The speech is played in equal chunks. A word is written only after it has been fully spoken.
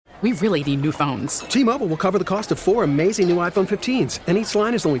we really need new phones. T-Mobile will cover the cost of 4 amazing new iPhone 15s, and each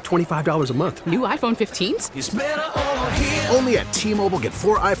line is only $25 a month. New iPhone 15s? It's better over here. Only at T-Mobile, get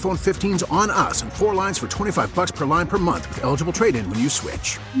 4 iPhone 15s on us and 4 lines for $25 per line per month with eligible trade-in when you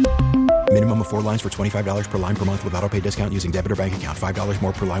switch. Minimum of 4 lines for $25 per line per month with autopay discount using debit or bank account. $5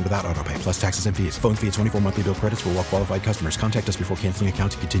 more per line without autopay, plus taxes and fees. Phone fee at 24 monthly bill credits for well-qualified customers. Contact us before canceling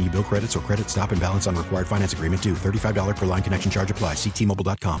account to continue bill credits or credit stop and balance on required finance agreement due. $35 per line connection charge applies. See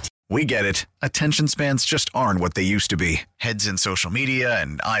T-Mobile.com. We get it. Attention spans just aren't what they used to be. Heads in social media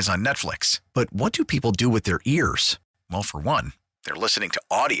and eyes on Netflix. But what do people do with their ears? Well, for one, they're listening to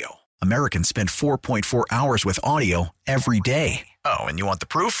audio. Americans spend 4.4 hours with audio every day. Oh, and you want the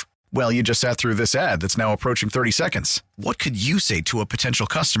proof? Well, you just sat through this ad that's now approaching 30 seconds. What could you say to a potential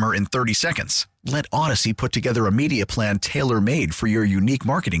customer in 30 seconds? Let Odyssey put together a media plan tailor-made for your unique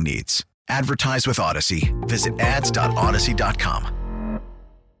marketing needs. Advertise with Odyssey. Visit ads.odyssey.com.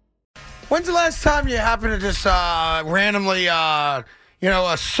 When's the last time you happened to just randomly,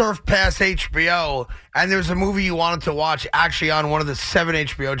 surf past HBO and there was a movie you wanted to watch actually on one of the 7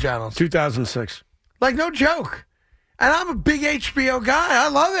 HBO channels? 2006. Like, no joke. And I'm a big HBO guy. I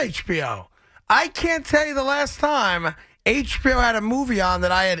love HBO. I can't tell you the last time HBO had a movie on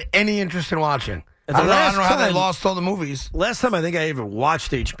that I had any interest in watching. I don't know how they lost all the movies. Last time I think I ever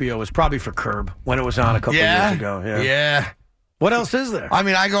watched HBO was probably for Curb when it was on a couple years ago. Yeah. What else is there? I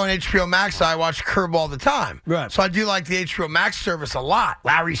mean, I go on HBO Max, so I watch Curb all the time. Right. So I do like the HBO Max service a lot.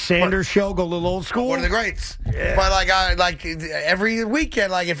 Larry Sanders Show, go a little old school. One of the greats. Yeah. But I every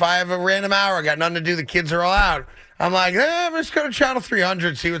weekend, like if I have a random hour, I got nothing to do, the kids are all out. I'm like, let's go to Channel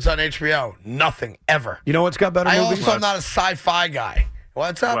 300, see what's on HBO. Nothing, ever. You know what's got better movies? I also am not a sci-fi guy.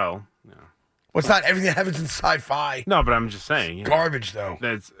 What's up? Well, no. What's not everything that happens in sci-fi? No, but I'm just saying. Garbage, though.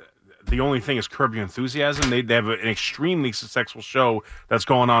 That's the only thing is Curb Your Enthusiasm. They have an extremely successful show that's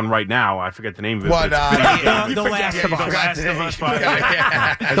going on right now. I forget the name of it. What? The Last of Us. The Last of Us. The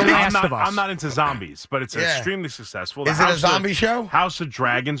Last of Us. I'm not into zombies, but it's extremely successful. Is it a zombie show? House of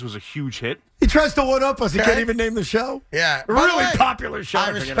Dragons was a huge hit. He tries to one-up us. He can't even name the show. Yeah. Really popular show. I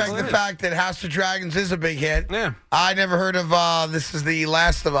respect the fact that House of Dragons is a big hit. Yeah. I never heard of This is the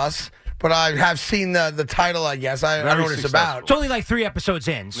Last of Us, but I have seen the title, I guess. I know what it's about. It's only like 3 episodes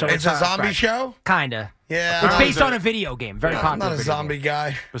in. So it's a zombie show? Kinda. Yeah. It's based on a video game. Very popular. I'm not a zombie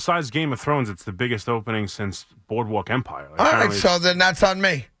guy. Besides Game of Thrones, it's the biggest opening since Boardwalk Empire. All right, so then that's on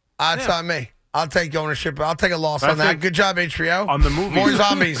me. That's on me. I'll take ownership. I'll take a loss on that. Good job, HBO. On the movies. More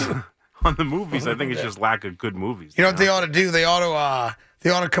zombies. On the movies, I think it's just lack of good movies. You know what they ought to do? They ought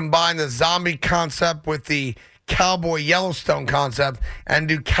to combine the zombie concept with the Cowboy Yellowstone concept and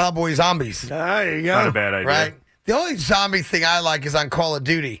do Cowboy Zombies. There you go. Not a bad idea. Right? The only zombie thing I like is on Call of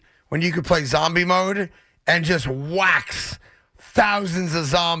Duty when you could play zombie mode and just wax thousands of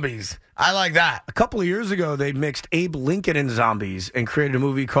zombies. I like that. A couple of years ago, they mixed Abe Lincoln and zombies and created a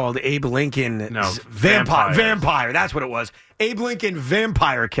movie called Abe Lincoln Vampire. That's what it was. Abe Lincoln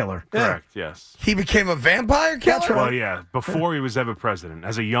Vampire Killer. Correct, yes. He became a vampire killer? That's right. Well, yeah. Before he was ever president,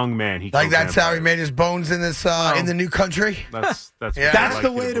 as a young man, he like killed that's how he vampires. made his bones in this in the new country? That's Yeah. That's what I the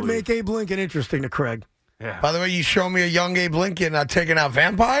like you way to believe. make Abe Lincoln interesting to Craig. Yeah. By the way, you show me a young Abe Lincoln taking out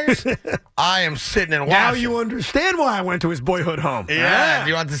vampires, I am sitting and watching. Now you understand why I went to his boyhood home. Yeah.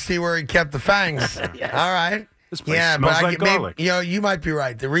 You want to see where he kept the fangs. Yes. All right. This place smells like garlic. You might be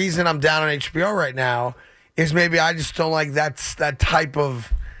right. The reason I'm down on HBO right now is maybe I just don't like that type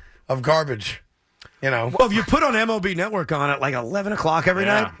of garbage. You know. Well, if you put on MLB Network on at like 11 o'clock every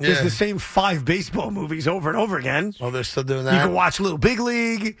night, there's the same 5 baseball movies over and over again. Oh, they're still doing that? You can watch a little Big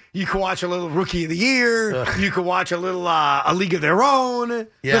League. You can watch a little Rookie of the Year. Ugh. You can watch a little A League of Their Own.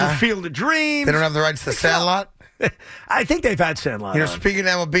 Yeah. Little Field of Dreams. They don't have the rights to Sandlot? I think they've had Sandlot. You know, speaking of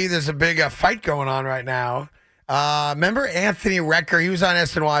MLB, there's a big fight going on right now. Remember Anthony Recker? He was on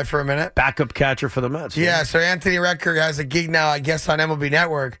SNY for a minute. Backup catcher for the Mets. Yeah, so Anthony Recker has a gig now, I guess, on MLB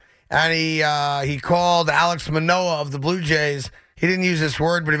Network. And he called Alex Manoah of the Blue Jays. He didn't use this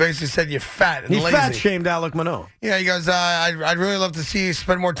word, but he basically said, "You fat and He lazy." fat-shamed Alec Manoah. Yeah, he goes, I'd really love to see you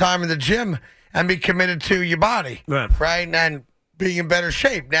spend more time in the gym and be committed to your body. Right. And being in better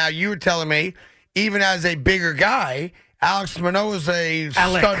shape. Now, you were telling me, even as a bigger guy, Alex Manoah's a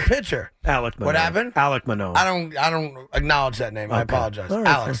stud pitcher. Alec Manoah. What happened? Alec Manoah. I don't acknowledge that name. I Okay. apologize. All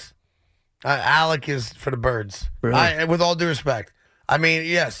right, Alex. Alec is for the birds. Really? With all due respect. I mean,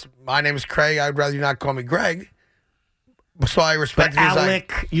 yes, my name is Craig. I'd rather you not call me Greg. So I respect But his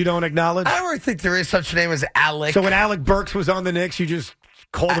Alec, you don't acknowledge? I don't really think there is such a name as Alec. So when Alec Burks was on the Knicks, you just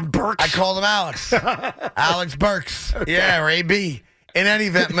called him Burks? I called him Alex. Alex Burks. Okay. Yeah, or AB. In any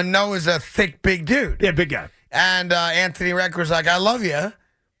event, Manoah is a thick, big dude. Yeah, big guy. And Anthony Recker was like, I love you.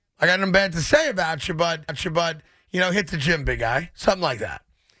 I got nothing bad to say about you, but hit the gym, big guy. Something like that.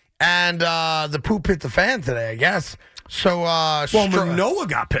 And the poop hit the fan today, I guess. So, Manoah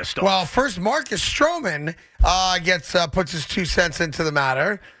got pissed off. Well, first Marcus Stroman puts his 2 cents into the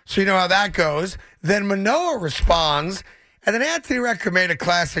matter, so you know how that goes. Then Manoah responds, and then Anthony Recker made a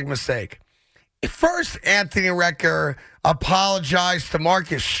classic mistake. First, Anthony Recker apologized to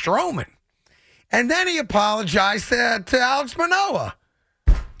Marcus Stroman, and then he apologized to Alex Manoah.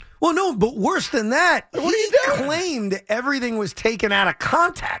 Well, no, but worse than that, what are you doing? Claimed everything was taken out of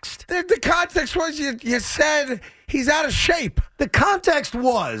context. The context was you said he's out of shape. The context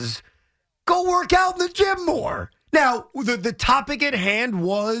was go work out in the gym more. Now, the topic at hand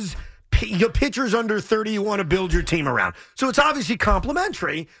was your pitchers under 30 you want to build your team around. So it's obviously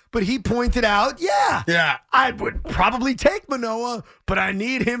complimentary, but he pointed out, yeah, I would probably take Manoah, but I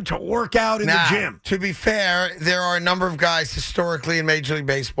need him to work out in the gym. To be fair, there are a number of guys historically in Major League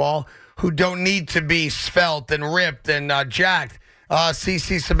Baseball who don't need to be svelte and ripped and jacked.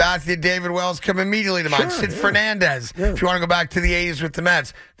 CC Sabathia, David Wells come immediately to mind. Sid Fernandez, if you want to go back to the 80s with the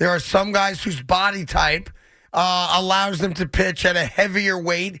Mets. There are some guys whose body type allows them to pitch at a heavier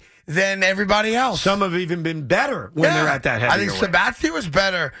weight than everybody else. Some have even been better when they're at that heavier I think Sabathia was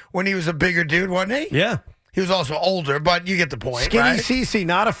better when he was a bigger dude, wasn't he? Yeah. He was also older, but you get the point, Skinny right? CC,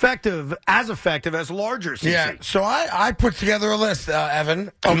 not effective as larger CC. Yeah, so I put together a list,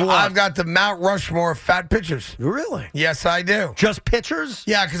 Evan. I've got the Mount Rushmore of fat pitchers. Really? Yes, I do. Just pitchers?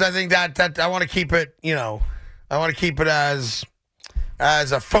 Yeah, because I think that I want to keep it, I want to keep it as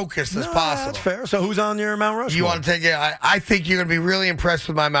a focus as possible. That's fair. So who's on your Mount Rushmore? You want to take it? I think you're going to be really impressed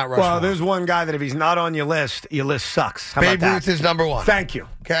with my Mount Rushmore. Well, there's one guy that if he's not on your list sucks. How Babe about that? Ruth is number one. Thank you.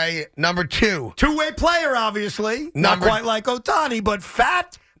 Okay, number two. Two-way player, obviously. Not quite like Ohtani, but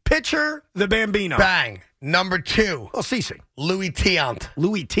fat pitcher, the Bambino. Bang. Number two. Well, CC. Louis Tiant.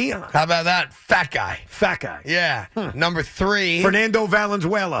 Louis Tiant. How about that? Fat guy. Fat guy. Yeah. Number three. Fernando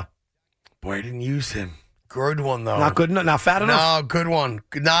Valenzuela. Boy, I didn't use him. Good one, though. Not good enough? Not fat enough? No, good one.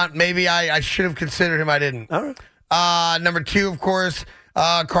 Maybe I should have considered him. I didn't. All right. Number two, of course,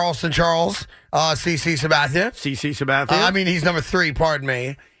 Carlson Charles, CC Sabathia. CC Sabathia. He's number three, pardon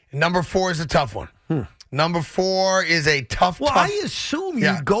me. Number four is a tough one. Number four is a tough. Well, I assume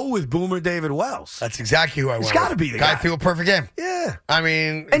you go with Boomer David Wells. That's exactly who I went with. It's got to be the guy. Threw a perfect game. Yeah.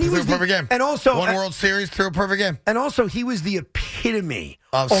 And he threw a perfect game. And also, won World Series, threw a perfect game. And also, he was the epitome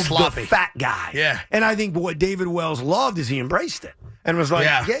of sloppy. The fat guy. Yeah. And I think what David Wells loved is he embraced it and was like,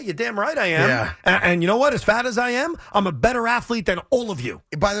 yeah you're damn right I am. Yeah. And you know what? As fat as I am, I'm a better athlete than all of you.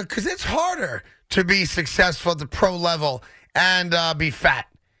 Because it's harder to be successful at the pro level and be fat.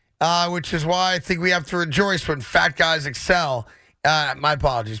 Which is why I think we have to rejoice when fat guys excel. My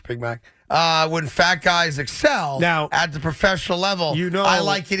apologies, Big Mac. When fat guys excel now, at the professional level, I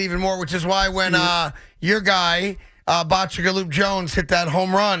like it even more, which is why when your guy, Botchagaloop Jones, hit that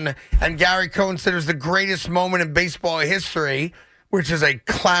home run, and Gary Cohen said it was the greatest moment in baseball history, which is a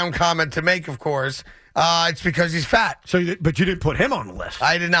clown comment to make, of course, it's because he's fat. But you didn't put him on the list.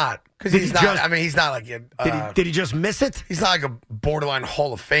 I did not. Because he's not. He's not like a. Did he just miss it? He's not like a borderline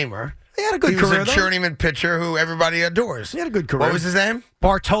Hall of Famer. He had a good career. He was a journeyman pitcher who everybody adores. He had a good career. What was his name?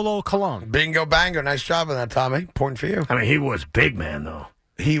 Bartolo Colon. Bingo bango. Nice job on that, Tommy. Important for you. He was big man though.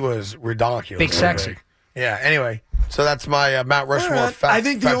 He was ridiculous. Big sexy. Yeah. Anyway, so that's my Mount Rushmore. Right. I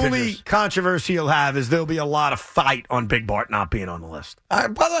think the only controversy you'll have is there'll be a lot of fight on Big Bart not being on the list. By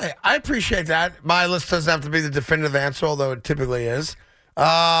the way, I appreciate that. My list doesn't have to be the definitive answer, although it typically is.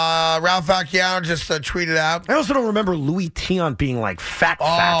 Ralph Acciano just tweeted out. I also don't remember Louis Tiant being like fat.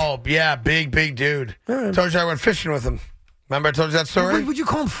 Oh, yeah, big dude. Told you I went fishing with him. Remember I told you that story? Wait, would you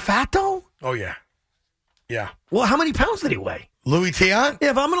call him fat, though? Oh, yeah. Yeah. Well, how many pounds did he weigh? Louis Tiant?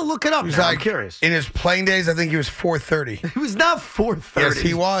 Yeah, if I'm going to look it up, I'm curious. In his playing days, I think he was 430. He was not 430. Yes,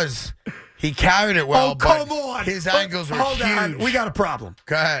 he was. He carried it well, come on. His angles were huge. On. We got a problem.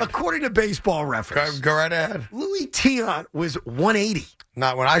 Go ahead. According to Baseball Reference. Go right ahead. Louis Tiant was 180.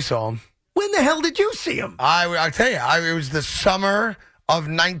 Not when I saw him. When the hell did you see him? I'll tell you, it was the summer of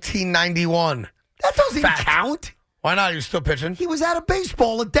 1991. That doesn't count. Why not? He was still pitching. He was out of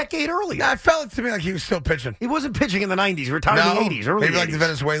baseball a decade earlier. I felt it to me like he was still pitching. He wasn't pitching in the 90s. He retired in the 80s. Maybe 80s. like the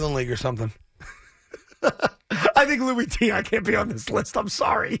Venezuelan League or something. I think Louis Tiant can't be on this list. I'm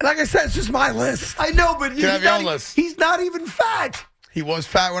sorry. Like I said, it's just my list. I know, but he's not even fat. He was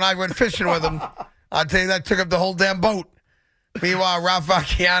fat when I went fishing with him. I'll tell you, that took up the whole damn boat. Meanwhile, Ralph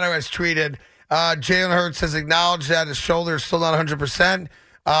Acciano has tweeted, Jalen Hurts has acknowledged that his shoulder is still not 100%,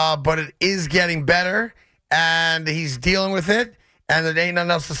 but it is getting better, and he's dealing with it, and there ain't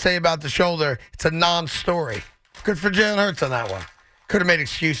nothing else to say about the shoulder. It's a non-story. Good for Jalen Hurts on that one. Could have made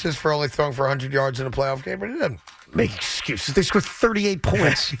excuses for only throwing for 100 yards in a playoff game, but he didn't. Make excuses. They scored 38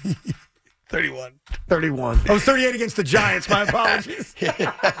 points. 31. 31. Oh, 38 against the Giants. My apologies.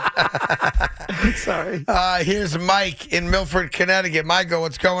 Sorry. Here's Mike in Milford, Connecticut. Michael,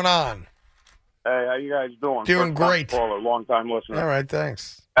 what's going on? Hey, how you guys doing? Doing great. Caller, long-time listener. All right,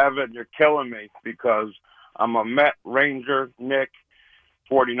 thanks. Evan, you're killing me because I'm a Met, Ranger, Nick,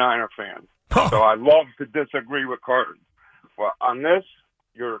 49er fan. So I love to disagree with Carton. Well, on this,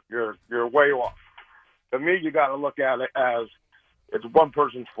 you're way off. To me, you got to look at it as it's one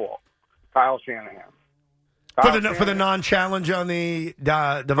person's fault. Kyle Shanahan. For the non-challenge on the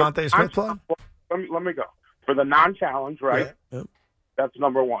Devontae Smith play? Let me go. For the non-challenge, right? Yeah. Yep. That's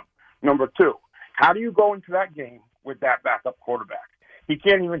number one. Number two, how do you go into that game with that backup quarterback? He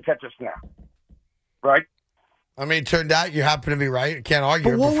can't even catch a snap, right? I mean, it turned out you happen to be right. You can't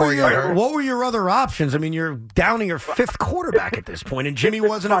argue But it before you got hurt. what were your other options? I mean, you're down to your fifth quarterback at this point, and Jimmy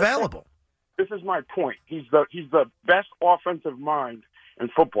wasn't available. This is my point. He's the best offensive mind in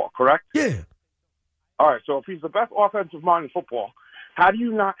football, correct? Yeah. All right, so if he's the best offensive mind in football, how do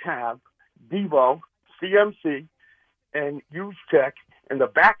you not have Debo, CMC, and Juszczyk in the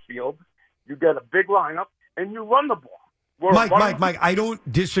backfield? You get a big lineup, and you run the ball. Mike, I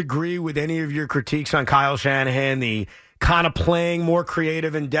don't disagree with any of your critiques on Kyle Shanahan, the kind of playing more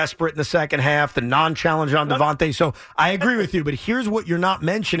creative and desperate in the second half, the non-challenge on Devontae. So I agree with you, but here's what you're not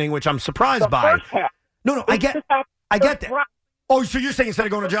mentioning, which I'm surprised by. First half. No, I get that. Oh, so you're saying instead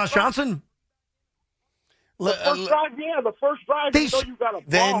of going to Josh Johnson? The first drive, you got a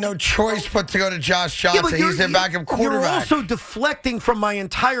they had no choice but to go to Josh Johnson. He's their backup quarterback. You're also deflecting from my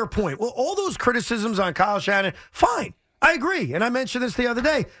entire point. Well, all those criticisms on Kyle Shanahan, fine. I agree, and I mentioned this the other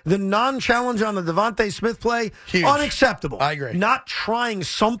day. The non-challenge on the Devontae Smith play, huge. Unacceptable. I agree. Not trying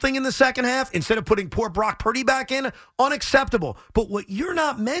something in the second half instead of putting poor Brock Purdy back in, unacceptable. But what you're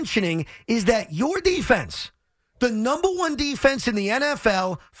not mentioning is that your defense, the number one defense in the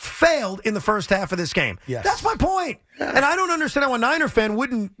NFL, failed in the first half of this game. Yes. That's my point. Yeah. And I don't understand how a Niner fan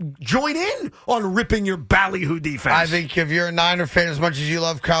wouldn't join in on ripping your ballyhoo defense. I think if you're a Niner fan, as much as you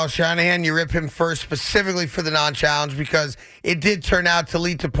love Kyle Shanahan, you rip him first specifically for the non-challenge because it did turn out to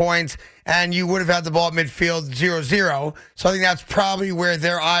lead to points, and you would have had the ball at midfield 0-0. So I think that's probably where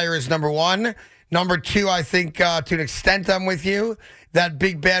their ire is number one. Number two, I think to an extent I'm with you. That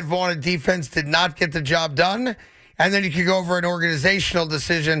big, bad vaunted defense did not get the job done. And then you could go over an organizational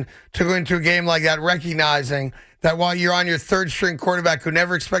decision to go into a game like that, recognizing that while you're on your third-string quarterback who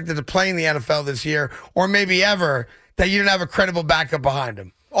never expected to play in the NFL this year, or maybe ever, that you didn't have a credible backup behind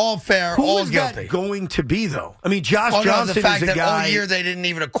him. All fair, all guilty. Who is that going to be, though? I mean, Josh Johnson the fact is a that guy. all year they didn't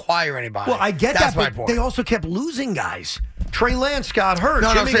even acquire anybody. Well, I get That's that, my but point. they also kept losing guys. Trey Lance got hurt.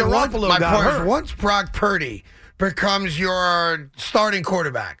 No, Jimmy Garoppolo my got point hurt. is once Brock Purdy becomes your starting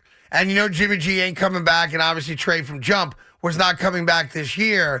quarterback, and you know Jimmy G ain't coming back, and obviously Trey from jump was not coming back this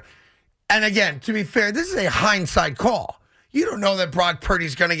year. And again, to be fair, this is a hindsight call. You don't know that Brock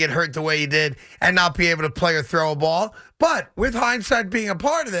Purdy's going to get hurt the way he did and not be able to play or throw a ball. But with hindsight being a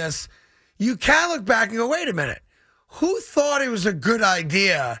part of this, you can look back and go, wait a minute. Who thought it was a good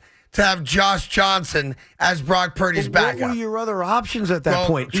idea to have Josh Johnson as Brock Purdy's backup? What were your other options at that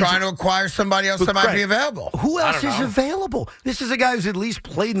point? Trying to acquire somebody else that might be available. Who else is available? This is a guy who's at least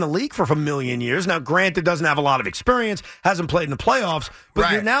played in the league for a million years. Now, granted, doesn't have a lot of experience, hasn't played in the playoffs,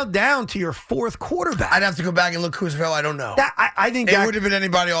 but you're now down to your fourth quarterback. I'd have to go back and look who's available. I don't know. I think it would have been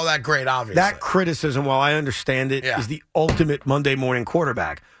anybody all that great, obviously. That criticism, while I understand it, is the ultimate Monday morning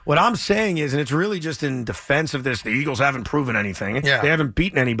quarterback. What I'm saying is, and it's really just in defense of this, the Eagles haven't proven anything. Yeah. They haven't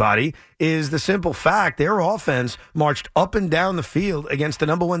beaten anybody, is the simple fact their offense marched up and down the field against the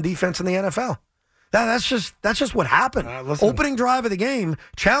number one defense in the NFL. That's just what happened. Opening drive of the game,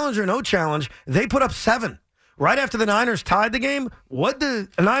 challenge or no challenge, they put up 7. Right after the Niners tied the game, what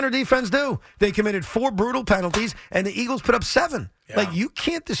did the Niner defense do? They committed 4 brutal penalties, and the Eagles put up 7. Yeah. Like, you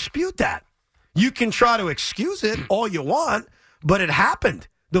can't dispute that. You can try to excuse it all you want, but it happened.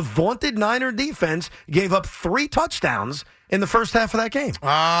 The vaunted Niner defense gave up 3 touchdowns in the first half of that game.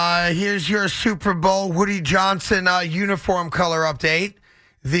 Here's your Super Bowl Woody Johnson uniform color update.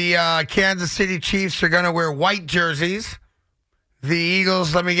 The Kansas City Chiefs are going to wear white jerseys. The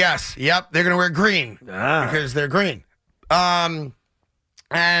Eagles, let me guess. Yep, they're going to wear green because they're green. And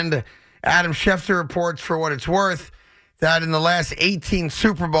Adam Schefter reports, for what it's worth, that in the last 18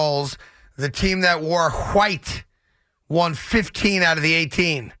 Super Bowls, the team that wore white won 15 out of the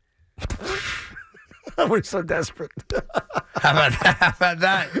 18. We're so desperate. How about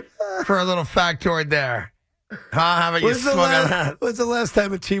that? For a little factoid there. How about you When's the, smug on that? last, when's the last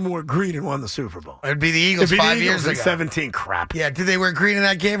time a team wore green and won the Super Bowl? It'd be the Eagles It'd be the 5 Eagles years in ago. 17. Crap. Yeah, did they wear green in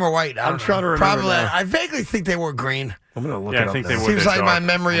that game or white? I'm trying to remember Probably. now. I vaguely think they wore green. I'm going to look Yeah, it I up think now. they wore Seems their like my dark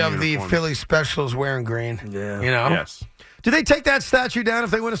memory of the uniforms. Philly Specials wearing green. Yeah. You know? Yes. Do they take that statue down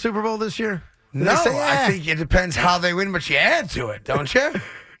if they win a Super Bowl this year? Do No, they say, I think it depends how they win, but you add to it, don't you?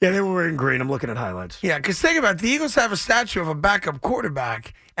 Yeah, they were wearing green. I'm looking at highlights. Yeah, because think about it. The Eagles have a statue of a backup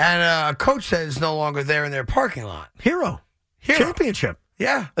quarterback, and a coach that is no longer there in their parking lot. Hero. Championship.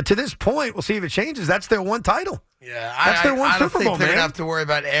 Yeah. To this point, we'll see if it changes. That's their one title. Yeah, That's their one I don't Super think Bowl, they're man. gonna have to worry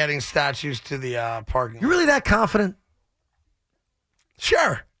about adding statues to the parking lot. You really that confident?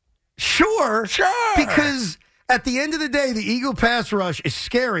 Sure. Sure. Sure. Because at the end of the day, the Eagle pass rush is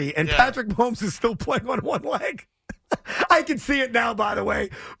scary, and Yeah. Patrick Mahomes is still playing on one leg. I can see it now, by the way.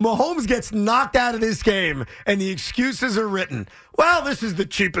 Mahomes gets knocked out of this game, and the excuses are written. Well, this is the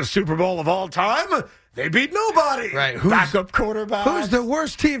cheapest Super Bowl of all time. They beat nobody. Right. Backup quarterback. Who's the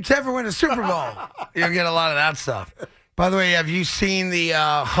worst team to ever win a Super Bowl? You'll get a lot of that stuff. By the way, have you seen the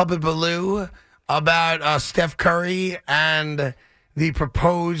hubbubaloo about Steph Curry and the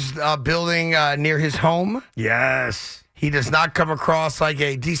proposed building near his home? Yes. He does not come across like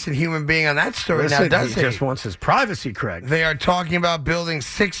a decent human being on that story Listen, now, does he just wants his privacy, Craig. They are talking about building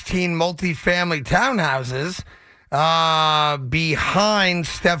 16 multifamily townhouses behind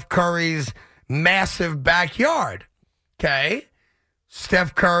Steph Curry's massive backyard. Okay?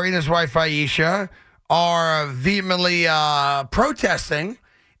 Steph Curry and his wife Aisha are vehemently protesting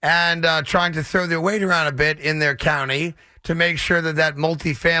and trying to throw their weight around a bit in their county to make sure that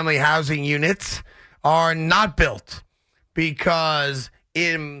multifamily housing units are not built, because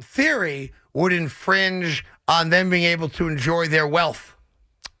in theory would infringe on them being able to enjoy their wealth.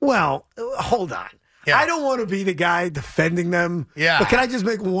 Well, hold on. Yeah. I don't want to be the guy defending them. Yeah. But can I just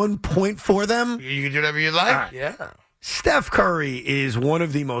make one point for them? You can do whatever you like. right. Yeah. Steph Curry is one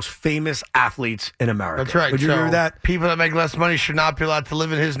of the most famous athletes in America. That's right. Would you agree with that? People that make less money should not be allowed to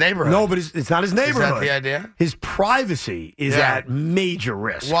live in his neighborhood. No, but it's not his neighborhood. the idea? His privacy is Yeah. at major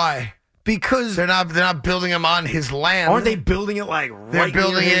risk. Why? Because They're not building him on his land. aren't they building it like They're right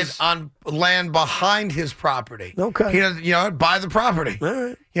building near it his... on land behind his property. Okay. He does, buy the property. All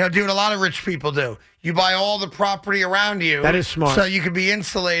right. Do what a lot of rich people do. You buy all the property around you. That is smart. So you can be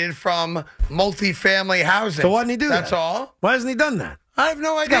insulated from multifamily housing. So why didn't he do that? That's all. Why hasn't he done that? I have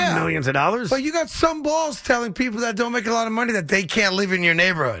no He's idea. got millions of dollars. But you got some balls telling people that don't make a lot of money that they can't live in your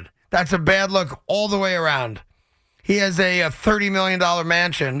neighborhood. That's a bad look all the way around. He has a $30 million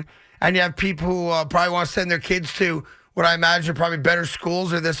mansion, and you have people who probably want to send their kids to what I imagine are probably better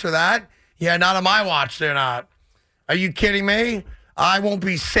schools or this or that. Yeah, not on my watch, they're not. Are you kidding me? I won't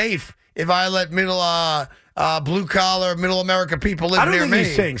be safe if I let blue-collar, middle America people live I don't near think me.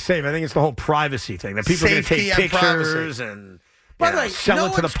 he's saying safe. I think it's the whole privacy thing that people are going to Safety take and pictures privacy. and By the way, sell no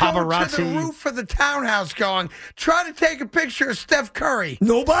it to the one's going paparazzi. to the roof of the townhouse going, try to take a picture of Steph Curry.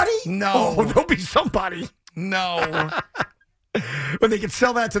 Nobody? No. Oh, there'll be somebody. No. When they could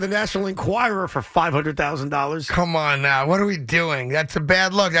sell that to the National Enquirer for $500,000. Come on now. What are we doing? That's a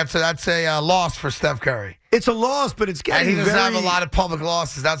bad look. That's a loss for Steph Curry. It's a loss, but it's And getting he doesn't very... have a lot of public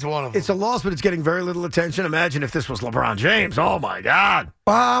losses. That's one of them. It's a loss, but it's getting very little attention. Imagine if this was LeBron James. Oh, my God.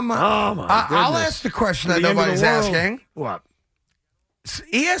 Oh, my I'll goodness. ask the question that The end of the nobody's world. asking. What?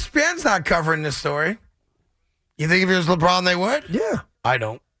 ESPN's not covering this story. You think if it was LeBron, they would? Yeah. I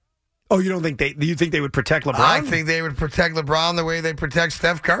don't. Oh, you don't think do you think they would protect LeBron? I think they would protect LeBron the way they protect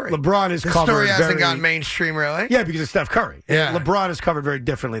Steph Curry. LeBron is This covered story hasn't very... gotten mainstream, really. Yeah, because of Steph Curry. Yeah. LeBron is covered very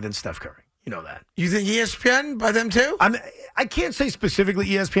differently than Steph Curry. You know that. You think ESPN by them too? I can't say specifically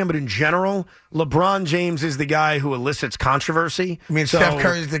ESPN, but in general, LeBron James is the guy who elicits controversy. I mean, So, Steph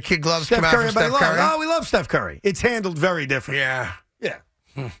Curry's the kid gloves Steph come out Curry, from Steph everybody Curry. loves. Oh, we love Steph Curry. It's handled very different. Yeah.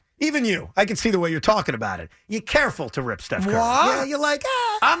 Yeah. Even you. I can see the way you're talking about it. You're careful to rip Steph Curry. What? Yeah, you're like,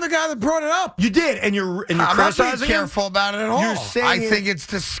 I'm the guy that brought it up. You did, and you're I'm not criticizing being him? careful about it at all. You're saying I it- think it's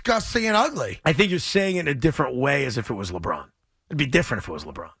disgusting and ugly. I think you're saying it in a different way as if it was LeBron. It'd be different if it was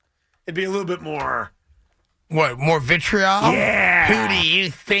LeBron. It'd be a little bit more... What, more vitriol? Yeah. Who do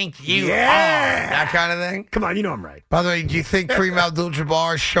you think you Yeah. are? That kind of thing? Come on, you know I'm right. By the way, do you think Kareem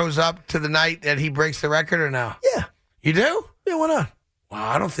Abdul-Jabbar shows up to the night that he breaks the record or no? Yeah. You do? Yeah, why not? Well,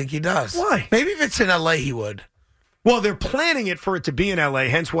 I don't think he does. Why? Maybe if it's in L.A., he would. Well, they're planning it for it to be in L.A.,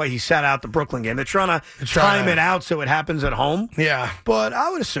 hence why he sat out the Brooklyn game. They're trying to time it out so it happens at home. Yeah. But I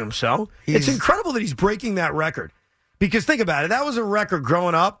would assume so. It's incredible that he's breaking that record. Because think about it. That was a record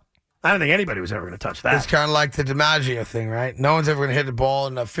growing up. I don't think anybody was ever going to touch that. It's kind of like the DiMaggio thing, right? No one's ever going to hit the ball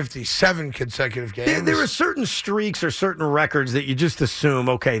in 57 consecutive games. There are certain streaks or certain records that you just assume,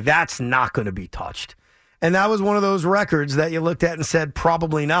 okay, that's not going to be touched. And that was one of those records that you looked at and said,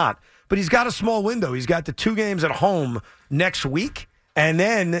 probably not. But he's got a small window. He's got the 2 games at home next week, and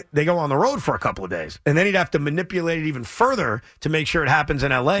then they go on the road for a couple of days. And then he'd have to manipulate it even further to make sure it happens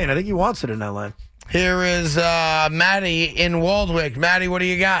in L.A., and I think he wants it in L.A. Here is Maddie in Waldwick. Maddie, what do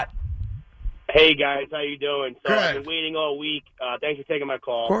you got? Hey, guys. How you doing? So Good. I've been waiting all week. Thanks for taking my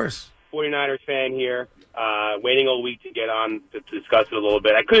call. Of course. 49ers fan here. Waiting all week to get on to discuss it a little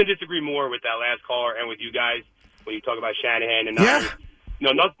bit. I couldn't disagree more with that last caller and with you guys when you talk about Shanahan and Yeah.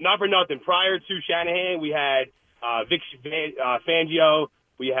 No, not for nothing. Prior to Shanahan, we had Vic Fangio,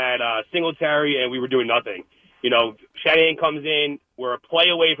 we had Singletary, and we were doing nothing. You know, Shanahan comes in. We're a play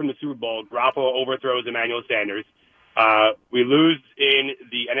away from the Super Bowl. Garoppolo overthrows Emmanuel Sanders. We lose in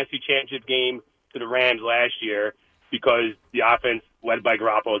the NFC Championship game to the Rams last year because the offense led by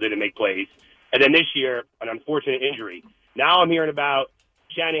Garoppolo didn't make plays. And then this year, an unfortunate injury. Now I'm hearing about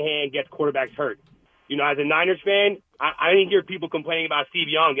Shanahan gets quarterbacks hurt. You know, as a Niners fan, I didn't hear people complaining about Steve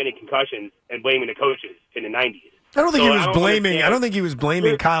Young getting concussions and blaming the coaches in the 90s. I don't think So he was blaming. understand. I don't think he was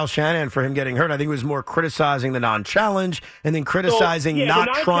blaming Kyle Shanahan for him getting hurt. I think he was more criticizing the non-challenge and then criticizing the not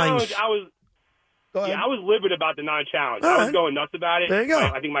trying. non-challenge, I was livid about the non-challenge. All I was right. going nuts about it. There you go.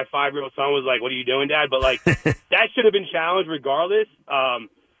 I think my 5-year-old son was like, "What are you doing, Dad?" But like, that should have been challenged regardless.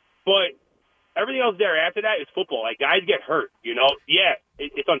 But everything else thereafter that is football. Like, guys get hurt. You know,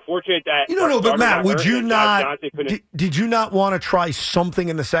 it's unfortunate that. You don't know, but Matt, would you not? Did Did you not want to try something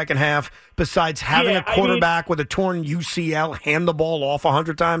in the second half besides having a quarterback with a torn UCL hand the ball off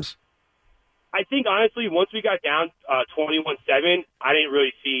 100 times? I think, honestly, once we got down 21-7, I didn't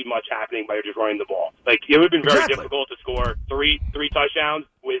really see much happening by just running the ball. Like, it would have been very difficult to score three touchdowns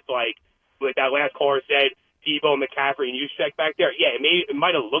with, like that last caller said, Debo, McCaffrey, and Juszczyk back there. Yeah, it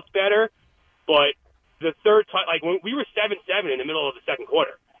might have looked better, but the third like, when we were 7-7 in the middle of the second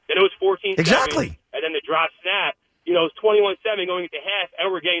quarter. Then it was 14-7. Exactly. And then the drop snap, you know, it was 21-7 going into half,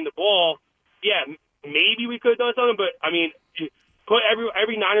 and we're getting the ball. Yeah, maybe we could have done something, but, I mean, put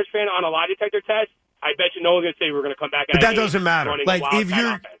every Niners fan on a lie detector test, I bet you no one's going to say we're going to come back. But that doesn't matter. Like,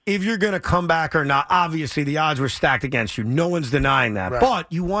 if you're going to come back or not, obviously the odds were stacked against you. No one's denying that. Right.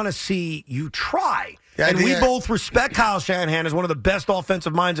 But you want to see you try. Yeah, and we both respect Kyle Shanahan as one of the best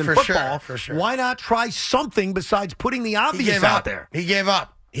offensive minds in football. For sure. Why not try something besides putting the obvious out there? He gave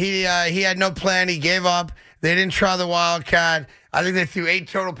up. He had no plan. He gave up. They didn't try the Wildcat. I think they threw 8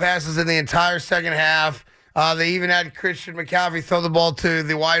 total passes in the entire second half. They even had Christian McCaffrey throw the ball to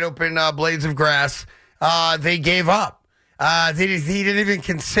the wide-open blades of grass. They gave up. He didn't even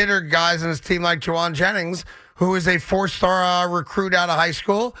consider guys on his team like Jawan Jennings, who is a 4-star recruit out of high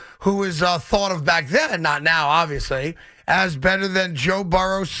school, who was thought of back then, not now, obviously, as better than Joe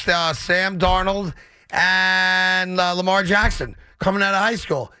Burrow, Sam Darnold, and Lamar Jackson coming out of high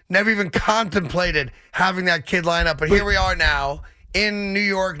school. Never even contemplated having that kid line up. But here we are now in New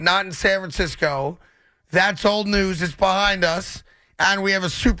York, not in San Francisco. That's old news. It's behind us. And we have a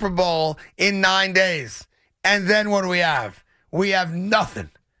Super Bowl in 9 days. And then what do we have? We have nothing.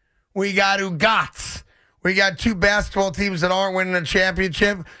 We got Ugats. We got 2 basketball teams that aren't winning a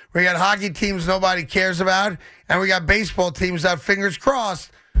championship. We got hockey teams nobody cares about. And we got baseball teams that, fingers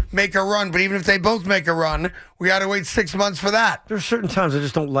crossed, make a run. But even if they both make a run, we got to wait 6 months for that. There's certain times I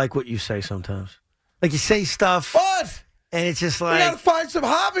just don't like what you say sometimes. Like, you say stuff. What? And it's just like, we got to find some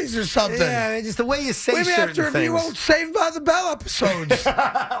hobbies or something. Yeah, just the way you say we may have to certain review things. old Saved by the Bell episodes. Well,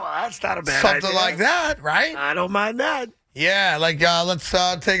 that's not a bad Something idea. like that, right? I don't mind that. Yeah, like let's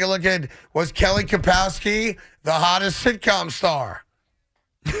take a look at, was Kelly Kapowski the hottest sitcom star?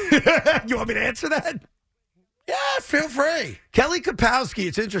 You want me to answer that? Yeah, feel free. Kelly Kapowski,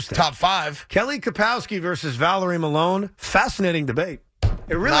 it's interesting. Top 5. Kelly Kapowski versus Valerie Malone. Fascinating debate.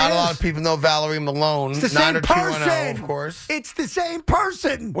 It really Not is. a lot of people know Valerie Malone. It's the same 90210, person. of course. It's the same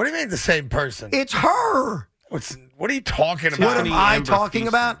person. What do you mean the same person? It's her. What are you talking about? What am I talking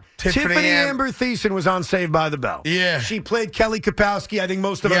about? Tiffany Am- Amber Thiessen was on Saved by the Bell. Yeah. She played Kelly Kapowski. I think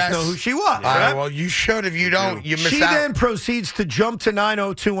most of us Yes. know who she was. All right, right? well, you should. If you don't, you miss She out. then proceeds to jump to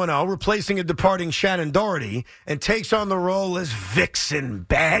 90210, replacing a departing Shannon Doherty, and takes on the role as Vixen,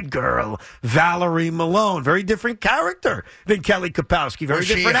 bad girl, Valerie Malone. Very different character than Kelly Kapowski. Very Was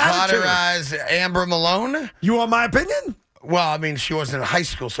she different hotter attitude. as Amber Malone? You want my opinion? Well, I mean, she wasn't in high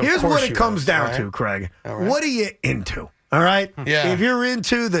school, so Here's of course what she it comes was, down right? to, Craig. All right. What are you into? All right? Yeah. If you're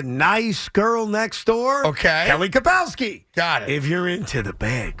into the nice girl next door, Okay. Kelly Kapowski. Got it. If you're into the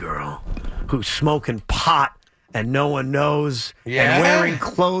bad girl who's smoking pot and no one knows, Yeah. and wearing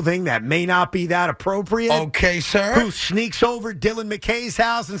clothing that may not be that appropriate. Okay, sir. Who sneaks over Dylan McKay's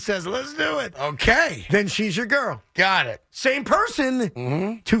house and says, let's do it. Okay. Then she's your girl. Got it. Same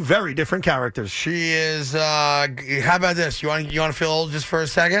person, two very different characters. She is, how about this? You want to feel old just for a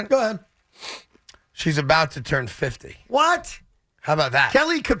second? Go ahead. She's about to turn 50. What? How about that?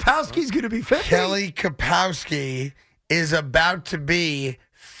 Kelly Kapowski's going to be 50? Kelly Kapowski is about to be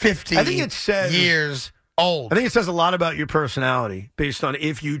 50 I think it says, years old. I think it says a lot about your personality based on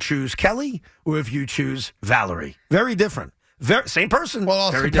if you choose Kelly or if you choose Valerie. Very different. Same person. Well, it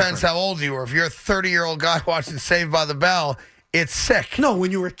also very depends different. how old you were. If you're a 30-year-old guy watching Saved by the Bell, it's sick. No,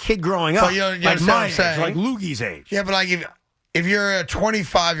 when you were a kid growing up. So you like understand my what I'm age, saying? like Loogie's age. Yeah, but like if you're a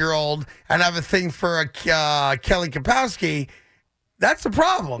 25-year-old and have a thing for a Kelly Kapowski, that's the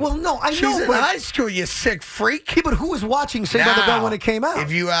problem. Well, no, I She's know, in but high school, you sick freak. Yeah, but who was watching Saved by the Bell when it came out?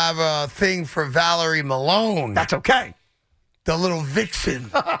 If you have a thing for Valerie Malone, that's okay. The little vixen,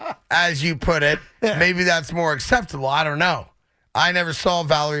 as you put it, maybe that's more acceptable. I don't know. I never saw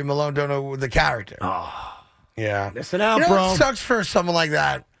Valerie Malone. Don't know the character. Oh, yeah. Listen out, you know, bro. It sucks for someone like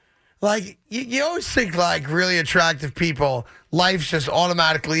that. Like you always think like really attractive people, life's just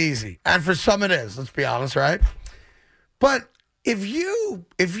automatically easy, and for some it is. Let's be honest, right? But if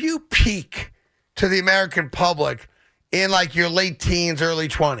you peak to the American public in like your late teens, early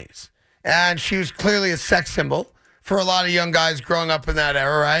 20s, and she was clearly a sex symbol for a lot of young guys growing up in that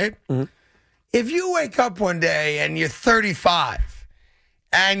era, right? Mm-hmm. If you wake up one day and you're 35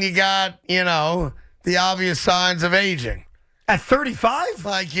 and you got, the obvious signs of aging. At 35?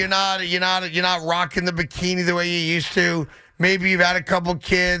 Like you're not rocking the bikini the way you used to. Maybe you've had a couple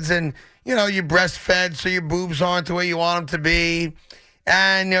kids and you breastfed so your boobs aren't the way you want them to be.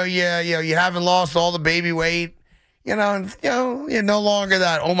 And you haven't lost all the baby weight. You're no longer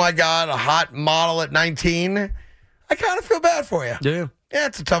that, oh my God, a hot model at 19. I kind of feel bad for you. Yeah. Yeah,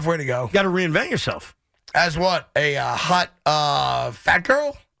 it's a tough way to go. You got to reinvent yourself. As what? A hot fat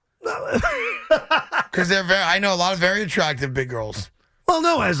girl? Because I know a lot of very attractive big girls. Well,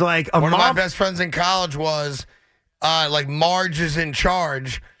 no, as like a one mom. of my best friends in college was like Marge is in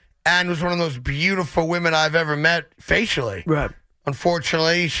charge, and was one of those beautiful women I've ever met facially. Right.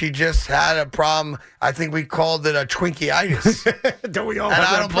 Unfortunately, she just had a problem. I think we called it a Twinkie-itis. Don't we all? And have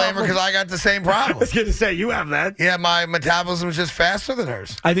I that don't blame her problem? because I got the same problem. I was going to say you have that. Yeah, my metabolism is just faster than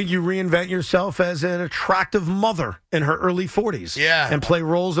hers. I think you reinvent yourself as an attractive mother in her early 40s. Yeah. And play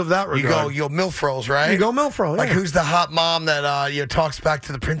roles of that regard. You go MILF roles, right? You go MILF role, Like yeah. who's the hot mom that talks back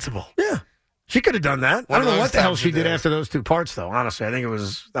to the principal? Yeah. She could have done that. I One don't of know those what the hell times she she did did. after those two parts, though. Honestly, I think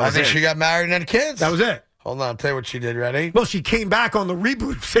I think she got married and had kids. That was it. Hold on, I'll tell you what she did. Ready? Well, she came back on the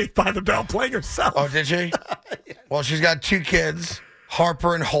reboot of Saved by the Bell playing herself. Oh, did she? Well, she's got 2 kids,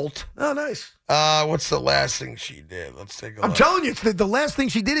 Harper and Holt. Oh, nice. What's the last thing she did? Let's take a look. I'm telling you, it's the last thing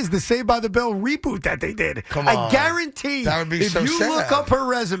she did is the Saved by the Bell reboot that they did. Come I on. guarantee That would be if so you sad. look up her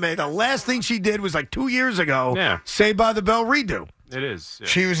resume, the last thing she did was like 2 years ago. Yeah. Saved by the Bell redo. It is. Yeah.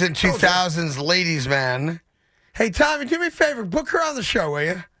 She was in 2000's Ladies Man. Hey, Tommy, do me a favor. Book her on the show, will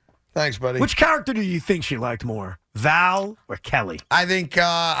you? Thanks, buddy. Which character do you think she liked more, Val or Kelly? I think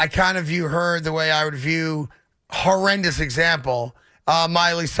I kind of view her the way I would view, horrendous example,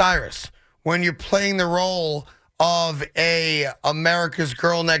 Miley Cyrus. When you're playing the role of a America's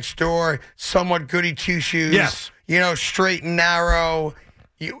Girl Next Door, somewhat goody two-shoes, Yes. Straight and narrow,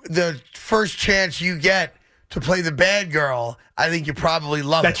 the first chance you get to play the bad girl, I think you probably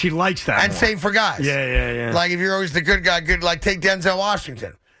love That it. she likes that And more. same for guys. Yeah. Like if you're always the good guy, like take Denzel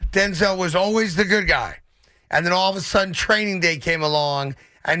Washington. Denzel was always the good guy. And then all of a sudden Training Day came along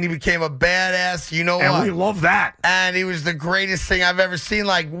and he became a badass, And we love that. And he was the greatest thing I've ever seen.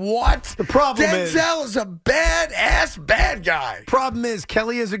 Like, what? The problem Denzel is a badass bad guy. Problem is,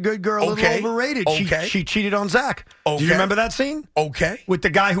 Kelly is a good girl, a Okay. little overrated. Okay. She cheated on Zach. Do Okay. you remember that scene? Okay. With the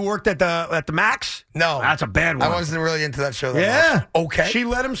guy who worked at the Max? No. That's a bad one. I wasn't really into that show that Yeah. much. Okay. She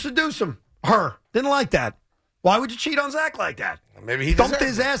let him seduce him. Her. Didn't like that. Why would you cheat on Zach like that? Maybe he Dumped deserved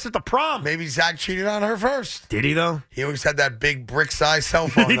his it. ass at the prom. Maybe Zach cheated on her first. Did he, though? He always had that big brick-sized cell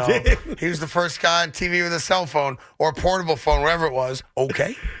phone, He though. did. He was the first guy on TV with a cell phone or a portable phone, whatever it was.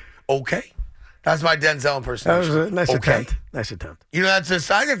 Okay. That's my Denzel That impersonation. was a nice okay. attempt. Nice attempt. That's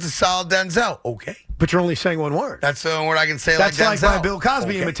I got the solid Denzel. Okay. But you're only saying one word. That's the only word I can say That's like like Denzel. my Bill Cosby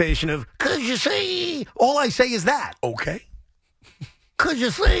Okay. imitation of, 'cause you see. All I say is that. Okay. 'Cause you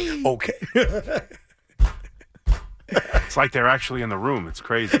see. Okay. It's like they're actually in the room. It's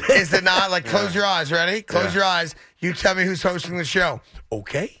crazy. Is it not? Like, close your eyes. Ready? Close your eyes. You tell me who's hosting the show.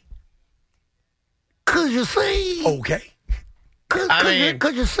 Okay. 'Cause you see. Okay. I mean,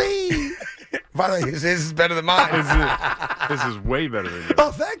 Could you see? By the way, his is better than mine. This is way better than yours.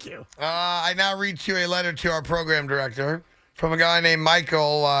 Oh, thank you. I now read to you a letter to our program director from a guy named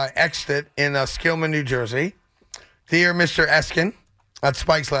Michael Extit in Skillman, New Jersey. Dear Mr. Eskin, that's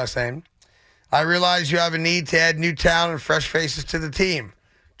Spike's last name, I realize you have a need to add new talent and fresh faces to the team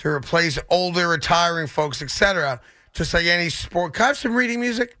to replace older, retiring folks, etc. Just like any sport. Can I have some reading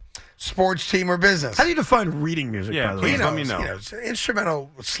music? Sports team or business. How do you define reading music, Yeah, by the way? please let me know. It's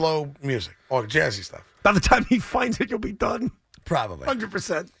instrumental, slow music, or jazzy stuff. By the time he finds it, you'll be done. Probably.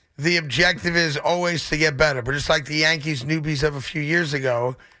 100%. The objective is always to get better, but just like the Yankees newbies of a few years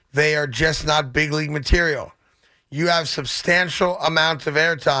ago, they are just not big league material. You have substantial amounts of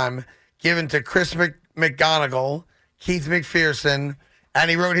airtime given to Chris McGonigal, Keith McPherson, and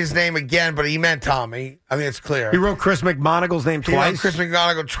he wrote his name again, but he meant Tommy. I mean, it's clear. He wrote Chris McMonigal's name He twice. wrote Chris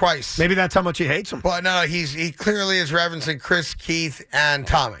McGonigal twice. Maybe that's how much he hates him. But no, he clearly is referencing Chris, Keith, and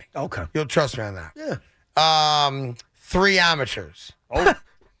Tommy. Okay. You'll trust me on that. Yeah. 3 amateurs. Oh.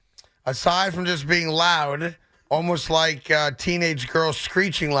 Aside from just being loud, almost like teenage girls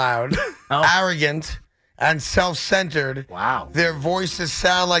screeching loud, arrogant, and self-centered. Wow. Their voices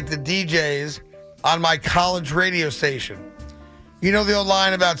sound like the DJs on my college radio station. You know the old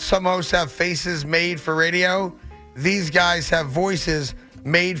line about some hosts have faces made for radio? These guys have voices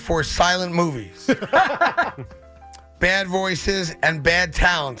made for silent movies. Bad voices and bad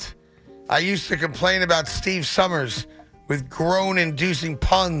talent. I used to complain about Steve Summers with groan-inducing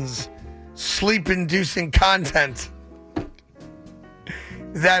puns, sleep-inducing content,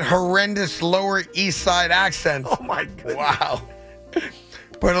 that horrendous Lower East Side accent. Oh, my goodness. Wow.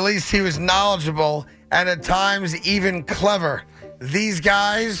 But at least he was knowledgeable and at times even clever. These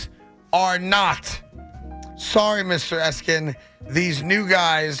guys are not. Sorry, Mr. Eskin. These new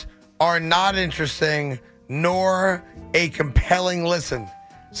guys are not interesting nor a compelling listen.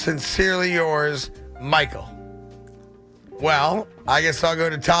 Sincerely yours, Michael. Well, I guess I'll go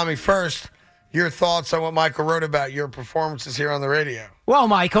to Tommy first. Your thoughts on what Michael wrote about your performances here on the radio. Well,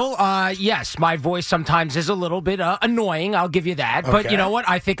 Michael, yes, my voice sometimes is a little bit annoying. I'll give you that. Okay. But you know what?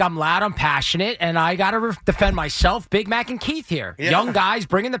 I think I'm loud, I'm passionate, and I got to defend myself. Big Mac and Keith here. Yeah. Young guys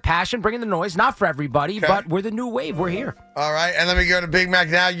bringing the passion, bringing the noise. Not for everybody, but we're the new wave. We're here. All right, and let me go to Big Mac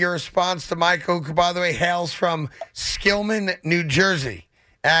now. Your response to Michael, who, by the way, hails from Skillman, New Jersey.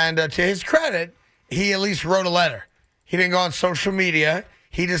 And to his credit, he at least wrote a letter. He didn't go on social media.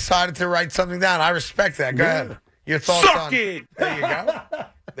 He decided to write something down. I respect that. Go ahead. Your thoughts on it. There you go.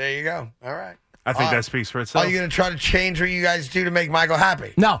 There you go. All right. I think that speaks for itself. Are you going to try to change what you guys do to make Michael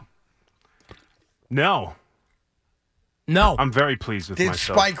happy? No. No. I'm very pleased with Did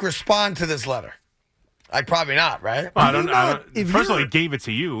myself. Spike respond to this letter? Probably not, right? Well, I don't. First of all, he gave it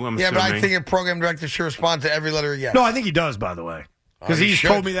to you. I'm Yeah, assuming. but I think a program director should respond to every letter he gets. No, I think he does, by the way. Because he he's should.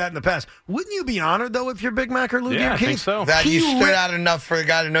 told me that in the past. Wouldn't you be honored, though, if you're Big Mac or Loogie Yeah, or I Keith? think so. That He you stood re- out enough for the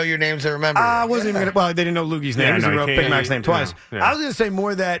guy to know your names and remember. I you. wasn't even going to. Well, they didn't know Loogie's name Yeah, because no, he he wrote can't- Big Mac's name twice. yeah. I was going to say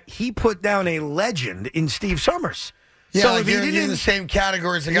more that he put down a legend in Steve Summers. Yeah, So like if he you're in didn't, the same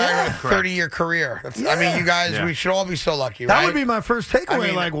category as a guy Yeah. with a 30-year career. I mean, you guys, Yeah. we should all be so lucky, that right? would be my first takeaway. I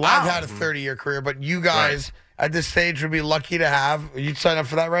mean, like, wow. I've had a 30-year career, but you guys at this stage would be lucky to have. You'd sign up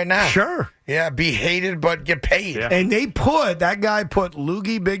for that right now. Sure. Yeah, be hated but get paid. Yeah. And that guy put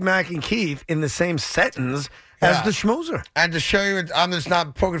Loogie, Big Mac, and Keith in the same sentence as Yeah. the schmoozer. And to show you, I'm just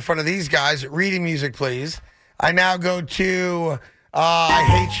not poking fun of these guys. Reading music, please. I now go to I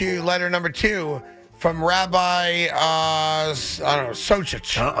Hate You, letter number 2 from Rabbi,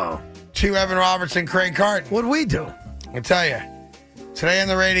 Sochich. Uh-oh. To Evan Roberts and Craig Carton. What'd we do? I'll tell you. Today on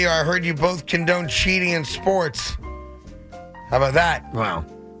the radio, I heard you both condone cheating in sports. How about that? Wow.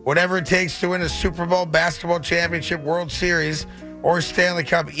 Whatever it takes to win a Super Bowl, basketball championship, World Series, or Stanley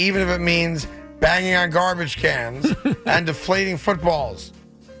Cup, even if it means banging on garbage cans and deflating footballs.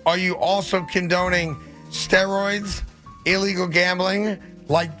 Are you also condoning steroids, illegal gambling,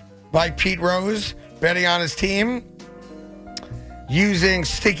 like by Pete Rose, betting on his team, using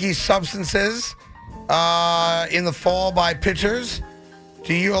sticky substances in the fall by pitchers?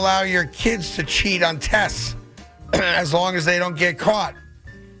 Do you allow your kids to cheat on tests as long as they don't get caught?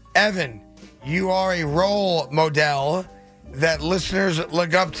 Evan, you are a role model that listeners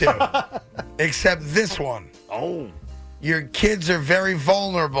look up to, except this one. Oh. Your kids are very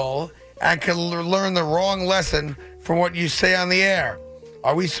vulnerable and can learn the wrong lesson from what you say on the air.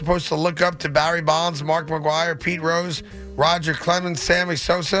 Are we supposed to look up to Barry Bonds, Mark McGwire, Pete Rose, Roger Clemens, Sammy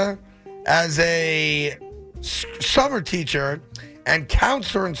Sosa? As a summer teacher and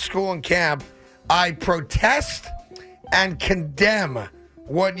counselor in school and camp, I protest and condemn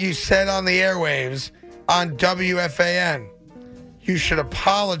what you said on the airwaves on WFAN. You should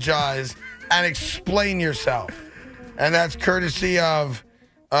apologize and explain yourself. And that's courtesy of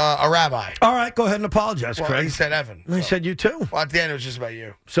a rabbi. All right, go ahead and apologize, Well, Craig. he said Evan. He said you too. Well, at the end, it was just about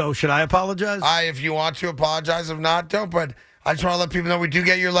you. So should I apologize? If you want to apologize, if not, don't. But I just want to let people know we do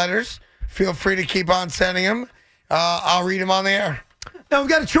get your letters. Feel free to keep on sending them. I'll read them on the air. Now, we've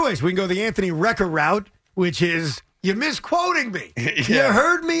got a choice. We can go the Anthony Recker route, which is you're misquoting me. You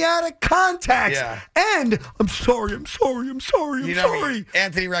heard me out of context. Yeah. And I'm sorry. I'm sorry.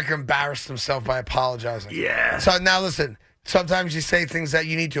 Anthony Recker embarrassed himself by apologizing. Yeah. So now listen, sometimes you say things that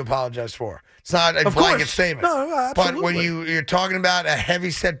you need to apologize for. It's not a Of blanket course. statement. No, absolutely. But when you're talking about a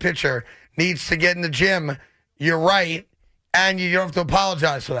heavy-set pitcher needs to get in the gym, you're right, and you don't have to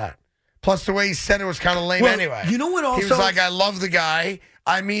apologize for that. Plus, the way he said it was kind of lame anyway. You know what also... He was like, I love the guy.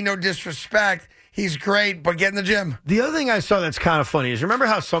 I mean no disrespect. He's great, but get in the gym. The other thing I saw that's kind of funny is remember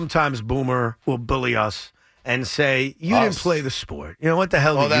how sometimes Boomer will bully us and say, you didn't play the sport. You know, what the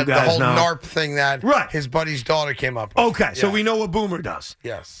hell do you guys know? The whole NARP thing that his buddy's daughter came up with. Okay, so we know what Boomer does.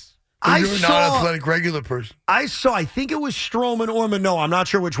 Yes. You're not an athletic regular person. I think it was Stroman or Manoah, I'm not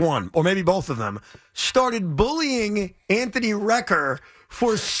sure which one, or maybe both of them, started bullying Anthony Recker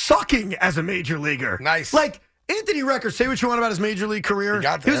for sucking as a major leaguer. Nice. Like, Anthony Recker, say what you want about his major league career.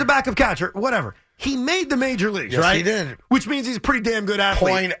 He was a backup catcher, whatever. He made the major leagues, Yes, right? he did. Which means he's a pretty damn good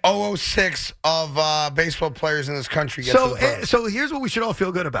athlete. 0.006 of baseball players in this country get to the pros. So here's what we should all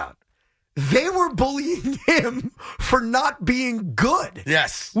feel good about. They were bullying him for not being good.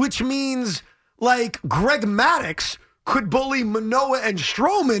 Yes. Which means, like, Greg Maddux could bully Manoah and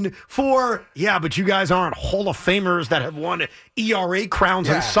Stroman for, but you guys aren't Hall of Famers that have won ERA crowns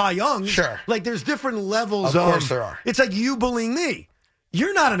and Cy Youngs. Sure. Like, there's different levels of... Of course there are. It's like you bullying me.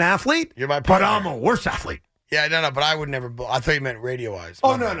 You're not an athlete. You're my but partner. I'm a worse athlete. Yeah, no, but I would never... I thought you meant radio-wise.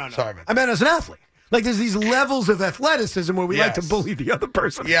 Oh, no. Sorry about that. I meant as an athlete. Like, there's these levels of athleticism where we like to bully the other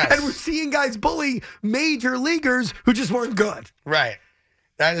person. Yes. And we're seeing guys bully major leaguers who just weren't good. Right.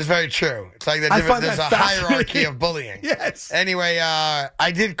 That is very true. It's like there's a hierarchy of bullying. Yes. Anyway,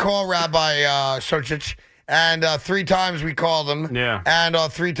 I did call Rabbi Sochich, and 3 times we called him. Yeah. And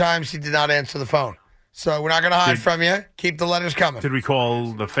 3 times he did not answer the phone. So we're not going to hide from you. Keep the letters coming. Did we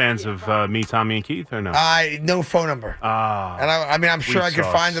call the fans of me, Tommy, and Keith, or no? No phone number. And I mean, I'm sure I could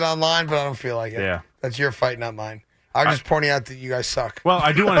find it online, but I don't feel like it. Yeah. That's your fight, not mine. I was just pointing out that you guys suck. Well,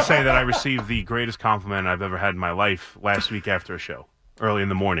 I do want to say that I received the greatest compliment I've ever had in my life last week after a show, early in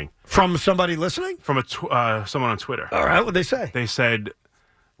the morning. From somebody listening? From someone on Twitter. All right, what'd they say? They said,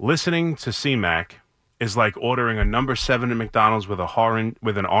 listening to C-Mac is like ordering a number 7 at McDonald's with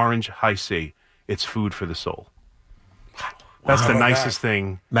an orange high C. It's food for the soul. That's the nicest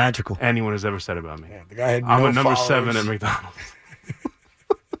thing magical anyone has ever said about me. Yeah, the guy had I'm no a number followers. 7 at McDonald's.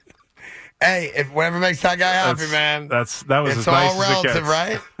 Hey, if whatever makes that guy happy, man. That was it's as all nice relative, as it gets.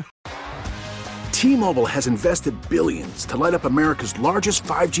 right? T-Mobile has invested billions to light up America's largest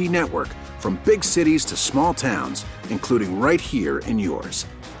 5G network, from big cities to small towns, including right here in yours.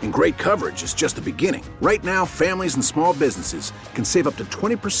 And great coverage is just the beginning. Right now, families and small businesses can save up to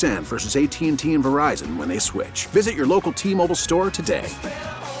 20% versus AT&T and Verizon when they switch. Visit your local T-Mobile store today.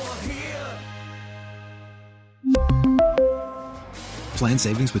 Plan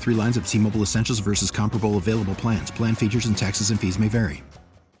savings with 3 lines of T-Mobile Essentials versus comparable available plans. Plan features and taxes and fees may vary.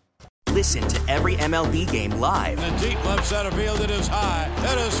 Listen to every MLB game live. In the deep left center field, it is high,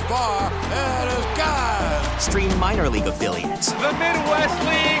 it is far, it is gone. Stream minor league affiliates. The Midwest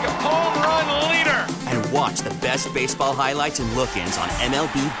League home run leader. And watch the best baseball highlights and look-ins on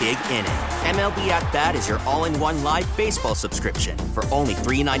MLB Big Inning. MLB At Bat is your all-in-one live baseball subscription for only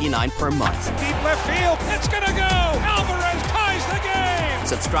 $3.99 per month. Deep left field, it's gonna go. Alvarez ties the game.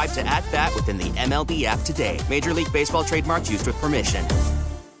 Subscribe to At Bat within the MLB app today. Major League Baseball trademarks used with permission.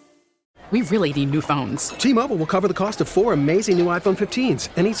 We really need new phones. T-Mobile will cover the cost of 4 amazing new iPhone 15s,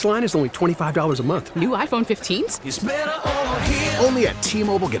 and each line is only $25 a month. New iPhone 15s? It's better over here. Only at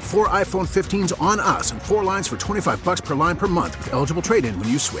T-Mobile, get 4 iPhone 15s on us and 4 lines for $25 per line per month with eligible trade-in when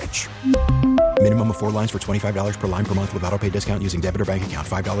you switch. Minimum of 4 lines for $25 per line per month with autopay discount using debit or bank account.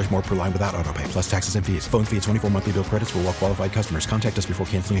 $5 more per line without autopay, plus taxes and fees. Phone fee at 24 monthly bill credits for well-qualified customers. Contact us before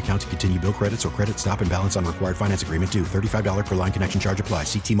canceling account to continue bill credits or credit stop and balance on required finance agreement due. $35 per line connection charge applies.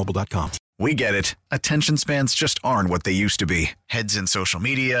 See T-Mobile.com. We get it. Attention spans just aren't what they used to be. Heads in social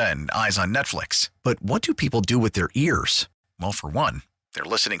media and eyes on Netflix. But what do people do with their ears? Well, for one, they're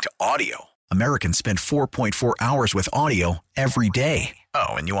listening to audio. Americans spend 4.4 hours with audio every day.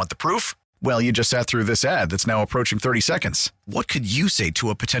 Oh, and you want the proof? Well, you just sat through this ad that's now approaching 30 seconds. What could you say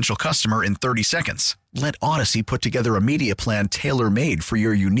to a potential customer in 30 seconds? Let Odyssey put together a media plan tailor-made for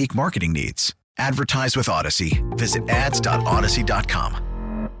your unique marketing needs. Advertise with Odyssey. Visit ads.odyssey.com.